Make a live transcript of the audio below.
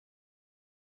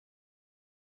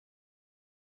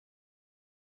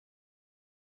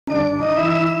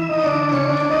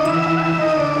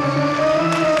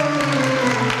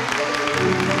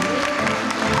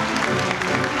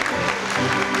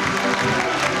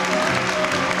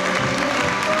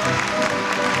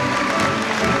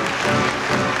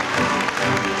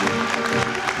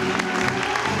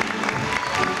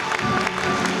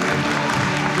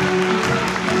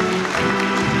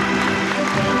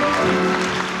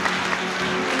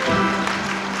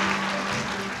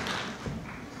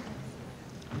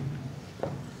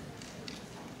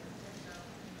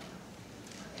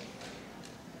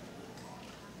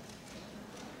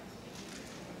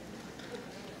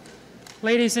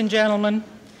Ladies and gentlemen,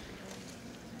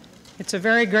 it's a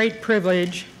very great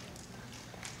privilege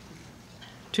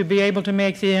to be able to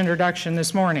make the introduction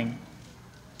this morning.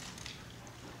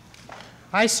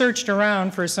 I searched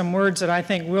around for some words that I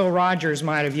think Will Rogers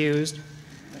might have used,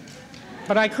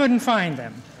 but I couldn't find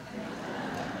them.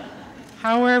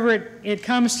 However, it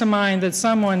comes to mind that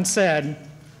someone said,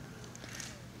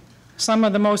 some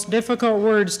of the most difficult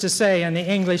words to say in the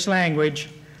English language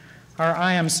are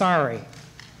 "I am sorry."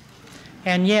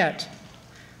 And yet,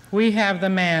 we have the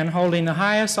man holding the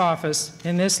highest office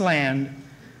in this land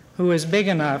who is big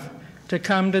enough to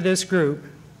come to this group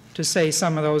to say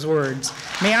some of those words.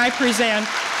 May I present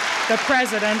the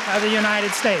President of the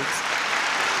United States.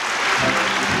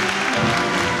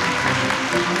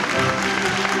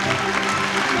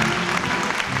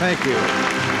 Thank you.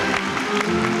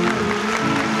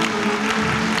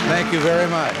 Thank you very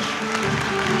much.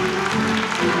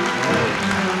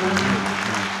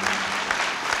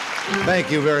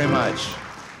 Thank you very much.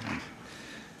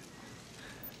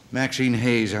 Maxine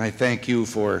Hayes, I thank you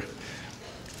for,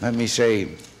 let me say,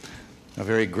 a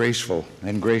very graceful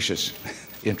and gracious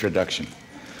introduction.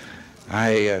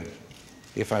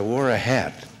 If I wore a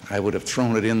hat, I would have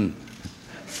thrown it in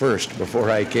first before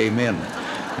I came in.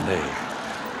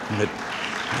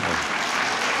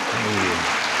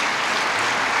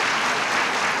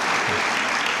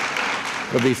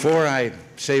 But before I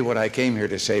say what I came here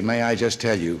to say, may I just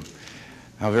tell you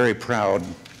how very proud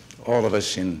all of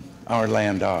us in our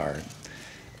land are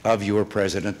of your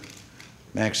President,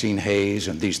 Maxine Hayes,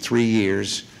 and these 3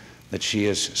 years that she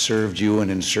has served you,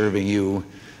 and in serving you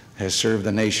has served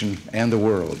the nation and the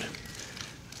world.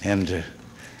 And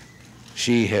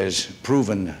she has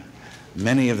proven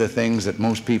many of the things that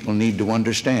most people need to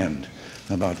understand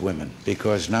about women,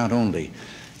 because not only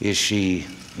is she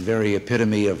the very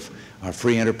epitome of our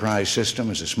free enterprise system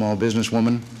as a small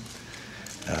businesswoman,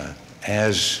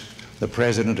 as the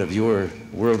president of your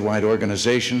worldwide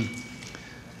organization,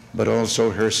 but also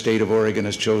her state of Oregon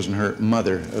has chosen her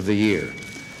Mother of the Year.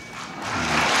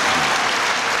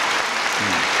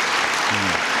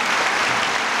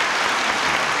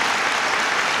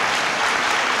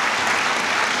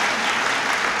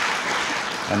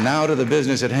 And now to the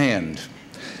business at hand.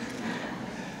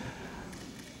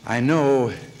 I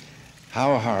know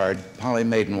how hard Polly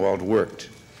Maidenwald worked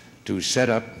to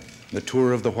set up the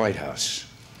tour of the White House,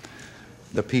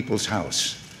 the People's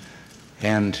House.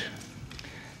 And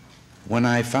when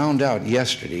I found out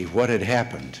yesterday what had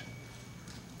happened,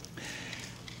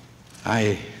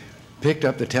 I picked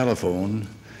up the telephone,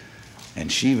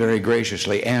 and she very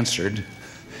graciously answered.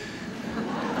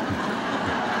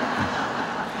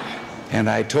 And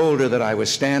I told her that I was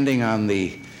standing on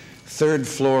the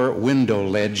third-floor window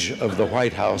ledge of the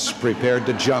White House, prepared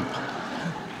to jump.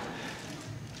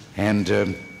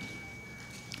 And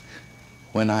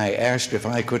when I asked if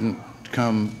I couldn't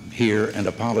come here and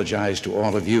apologize to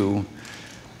all of you,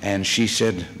 and she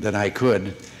said that I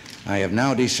could, I have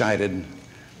now decided,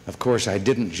 of course I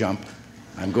didn't jump.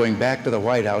 I'm going back to the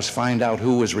White House, find out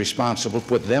who was responsible,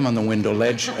 put them on the window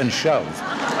ledge, and shove.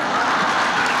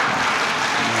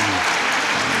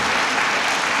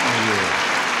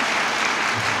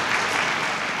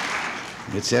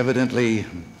 It's evidently,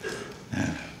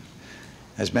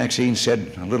 as Maxine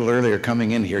said a little earlier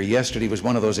coming in here, yesterday was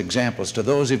one of those examples. To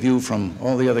those of you from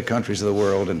all the other countries of the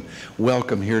world, and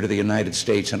welcome here to the United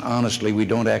States, and honestly, we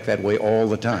don't act that way all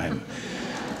the time.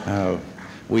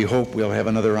 We hope we'll have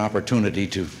another opportunity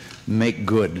to make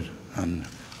good on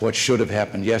what should have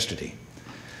happened yesterday.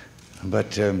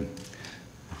 But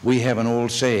we have an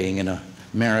old saying in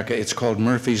America, it's called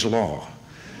Murphy's Law.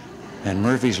 And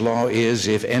Murphy's Law is,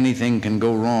 if anything can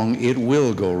go wrong, it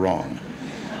will go wrong.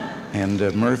 And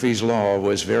Murphy's Law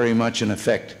was very much in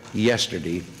effect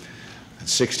yesterday at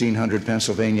 1600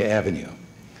 Pennsylvania Avenue.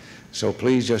 So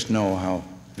please just know how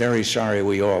very sorry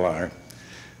we all are.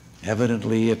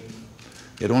 Evidently,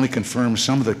 it only confirms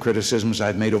some of the criticisms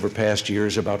I've made over past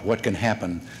years about what can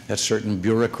happen at certain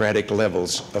bureaucratic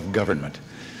levels of government.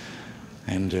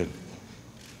 And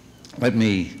let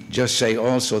me just say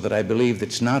also that I believe that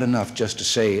it's not enough just to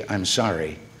say, I'm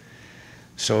sorry.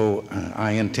 So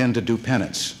I intend to do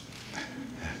penance.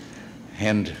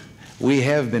 And we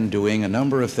have been doing a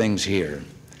number of things here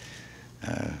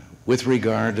with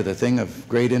regard to the thing of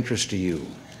great interest to you,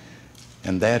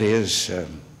 and that is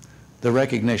the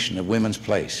recognition of women's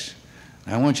place.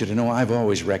 I want you to know I've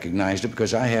always recognized it,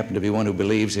 because I happen to be one who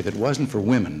believes if it wasn't for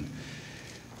women,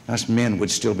 us men would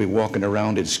still be walking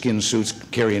around in skin suits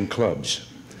carrying clubs.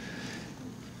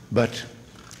 But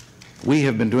we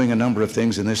have been doing a number of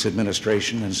things in this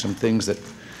administration, and some things that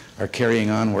are carrying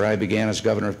on where I began as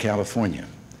governor of California.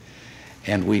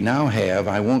 And we now have,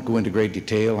 I won't go into great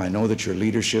detail, I know that your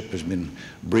leadership has been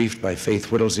briefed by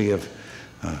Faith Whittlesey of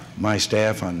my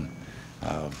staff on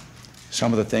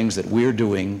some of the things that we're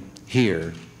doing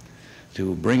here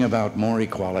to bring about more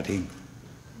equality.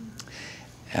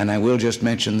 And I will just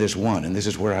mention this one, and this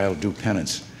is where I'll do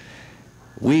penance.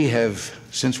 We have,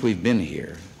 since we've been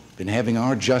here, been having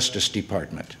our Justice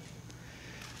Department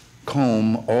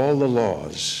comb all the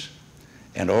laws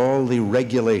and all the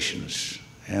regulations,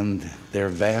 and they're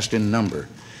vast in number,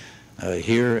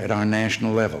 here at our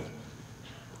national level.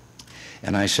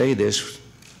 And I say this,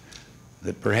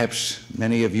 that perhaps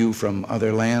many of you from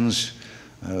other lands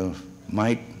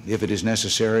might, if it is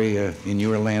necessary in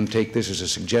your land, take this as a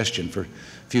suggestion for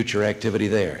future activity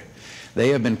there. They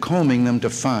have been combing them to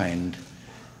find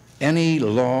any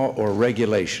law or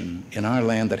regulation in our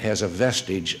land that has a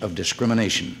vestige of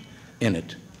discrimination in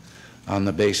it on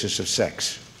the basis of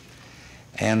sex.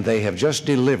 And they have just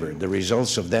delivered the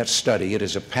results of that study. It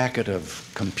is a packet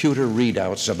of computer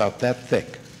readouts about that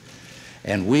thick.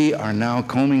 And we are now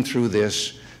combing through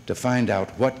this to find out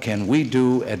what can we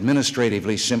do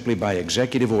administratively, simply by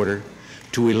executive order,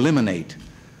 to eliminate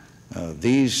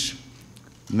these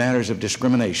matters of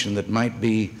discrimination that might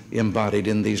be embodied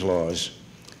in these laws,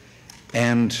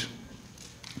 and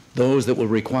those that will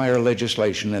require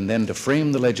legislation, and then to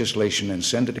frame the legislation and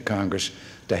send it to Congress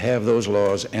to have those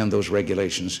laws and those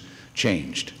regulations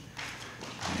changed.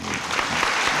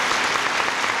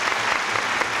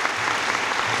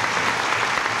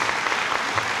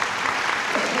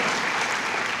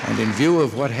 And in view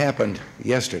of what happened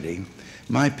yesterday,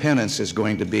 my penance is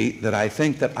going to be that I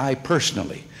think that I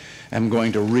personally am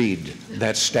going to read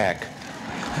that stack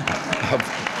of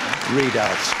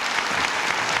readouts.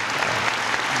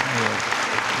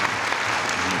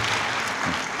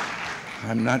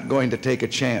 I'm not going to take a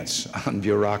chance on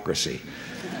bureaucracy,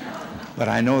 but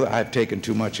I know that I've taken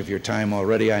too much of your time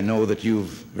already. I know that you've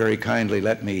very kindly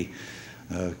let me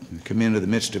come into the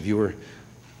midst of your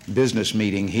business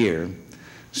meeting here.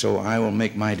 So I will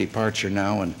make my departure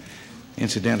now, and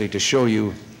incidentally, to show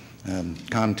you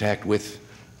contact with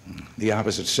the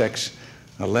opposite sex,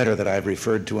 a letter that I've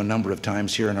referred to a number of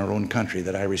times here in our own country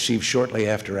that I received shortly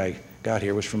after I got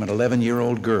here was from an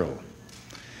 11-year-old girl.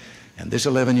 And this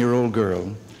 11-year-old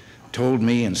girl told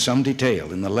me in some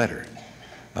detail in the letter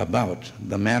about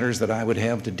the matters that I would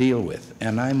have to deal with.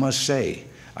 And I must say,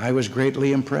 I was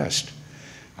greatly impressed.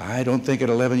 I don't think at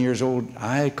 11 years old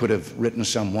I could have written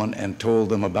someone and told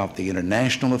them about the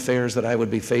international affairs that I would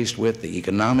be faced with, the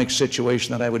economic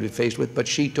situation that I would be faced with, but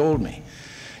she told me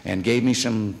and gave me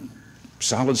some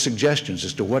solid suggestions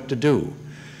as to what to do,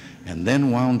 and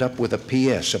then wound up with a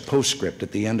PS, a postscript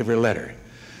at the end of her letter.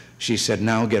 She said,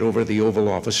 "Now get over to the Oval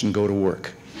Office and go to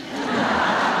work."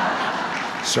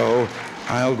 So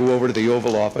I'll go over to the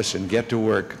Oval Office and get to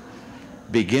work,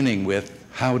 beginning with,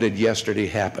 how did yesterday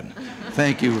happen?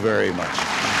 Thank you very much.